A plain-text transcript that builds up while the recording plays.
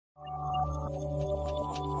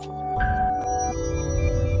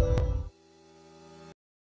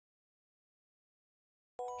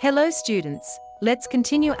Hello students, let's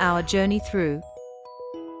continue our journey through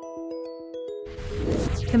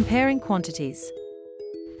comparing quantities.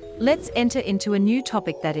 Let's enter into a new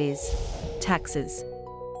topic, that is taxes.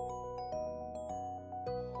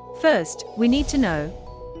 First, we need to know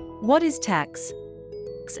what is tax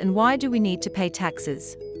and why do we need to pay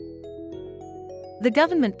taxes. The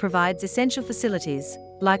government provides essential facilities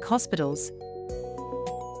like hospitals,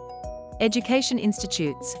 education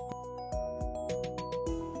institutes,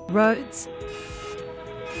 roads,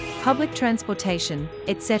 public transportation,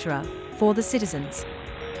 etc., for the citizens.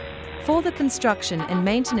 For the construction and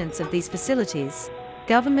maintenance of these facilities,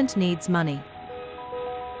 government needs money.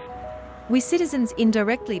 We citizens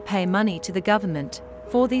indirectly pay money to the government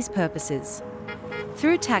for these purposes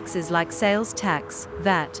through taxes like sales tax,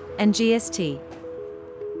 VAT, and GST.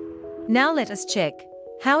 Now let us check,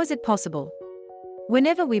 how is it possible?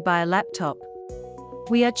 Whenever we buy a laptop,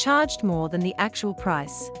 we are charged more than the actual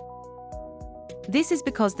price. This is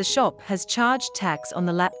because the shop has charged tax on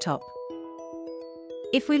the laptop.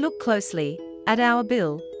 If we look closely at our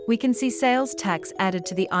bill, we can see sales tax added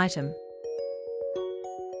to the item.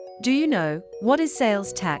 Do you know what is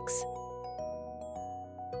sales tax?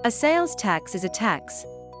 A sales tax is a tax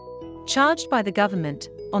charged by the government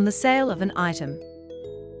on the sale of an item.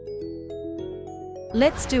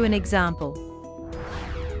 Let's do an example.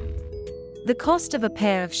 The cost of a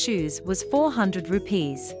pair of shoes was 400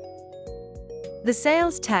 rupees. The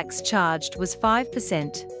sales tax charged was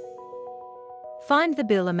 5%. Find the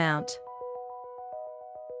bill amount.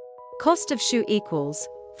 Cost of shoe equals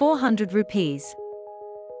 400 rupees.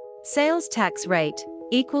 Sales tax rate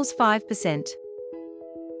equals 5%.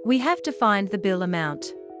 We have to find the bill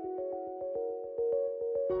amount.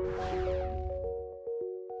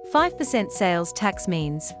 5% sales tax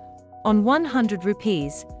means, on 100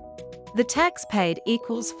 rupees, the tax paid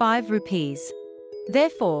equals 5 rupees.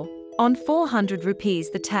 Therefore, on 400 rupees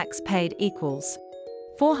the tax paid equals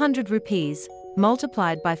 400 rupees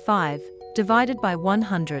multiplied by 5 divided by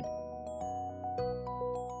 100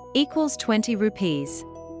 equals 20 rupees.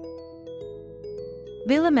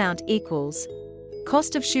 Bill amount equals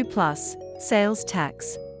cost of shoe plus sales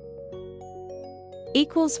tax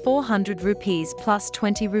equals 400 rupees plus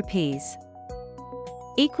 20 rupees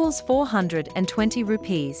equals 420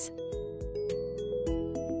 rupees.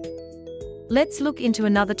 Let's look into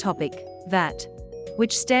another topic, VAT,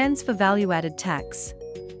 which stands for value-added tax.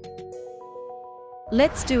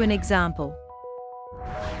 Let's do an example.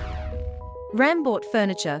 Ram bought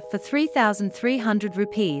furniture for 3,300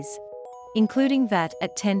 rupees, including VAT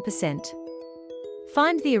at 10%.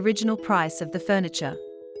 Find the original price of the furniture.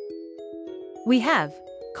 We have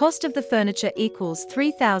cost of the furniture equals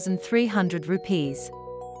 3,300 rupees.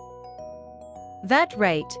 VAT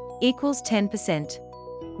rate equals 10%.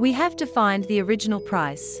 We have to find the original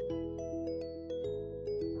price.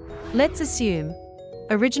 Let's assume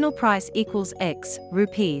original price equals X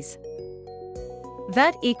rupees.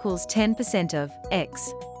 VAT equals 10% of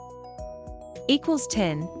X equals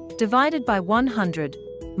 10 divided by 100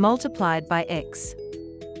 multiplied by X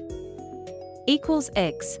equals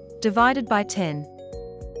X divided by 10.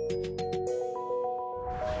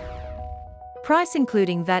 Price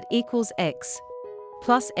including VAT equals X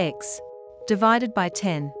plus X divided by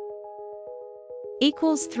 10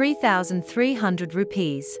 equals 3,300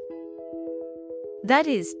 rupees. That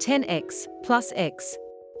is 10x plus x,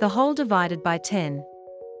 the whole divided by 10,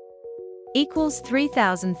 equals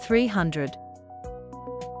 3,300.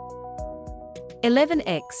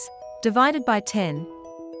 11x divided by 10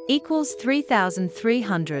 equals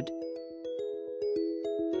 3,300.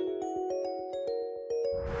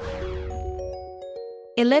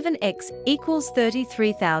 $11x equals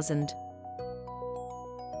 33,000.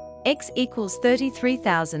 X equals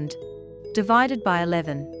 33,000 divided by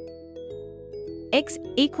 11. X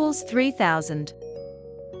equals 3,000.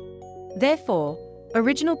 Therefore,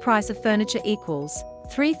 original price of furniture equals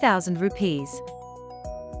 3,000 rupees.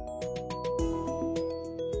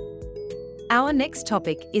 Our next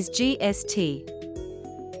topic is GST.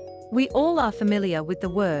 We all are familiar with the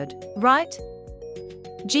word, right?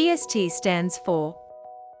 GST stands for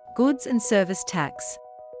Goods and Service Tax.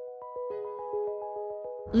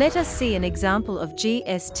 Let us see an example of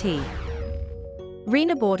GST.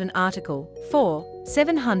 Reena bought an article for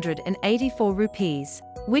 784 rupees,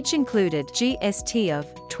 which included GST of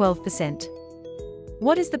 12%.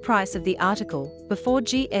 What is the price of the article before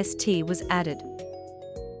GST was added?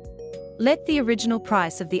 Let the original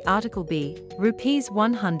price of the article be rupees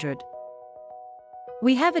 100.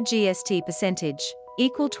 We have a GST percentage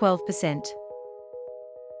equal 12%.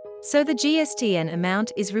 So the GSTN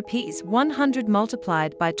amount is rupees 100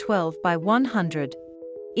 multiplied by 12 by 100,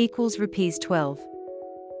 equals rupees 12.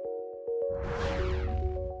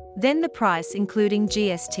 Then the price including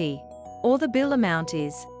GST, or the bill amount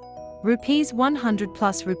is rupees 100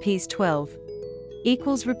 plus rupees 12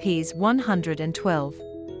 equals rupees 112.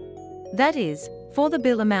 That is, for the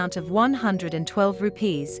bill amount of 112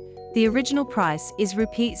 rupees, the original price is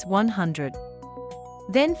rupees 100.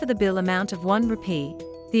 Then for the bill amount of 1 rupee,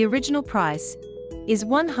 the original price is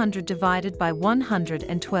 100 divided by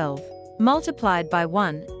 112, multiplied by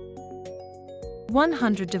 1.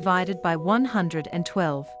 100 divided by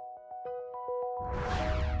 112.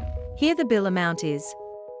 Here the bill amount is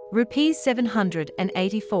rupees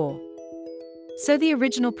 784. So the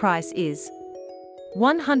original price is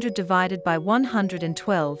 100 divided by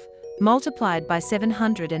 112 multiplied by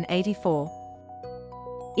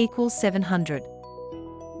 784 equals 700.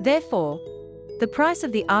 Therefore, the price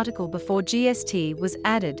of the article before GST was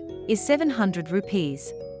added is 700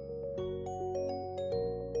 rupees.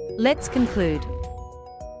 Let's conclude.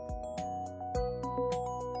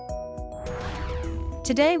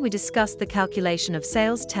 Today we discussed the calculation of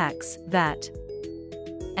sales tax, VAT,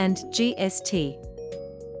 and GST.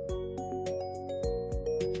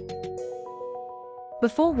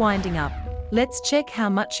 Before winding up, let's check how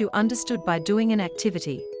much you understood by doing an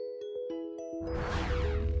activity.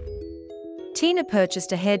 Tina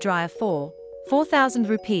purchased a hairdryer for 4,000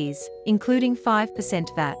 rupees, including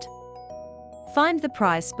 5% VAT. Find the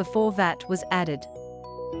price before VAT was added.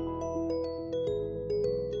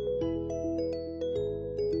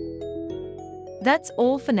 That's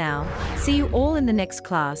all for now. See you all in the next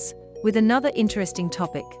class with another interesting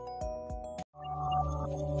topic.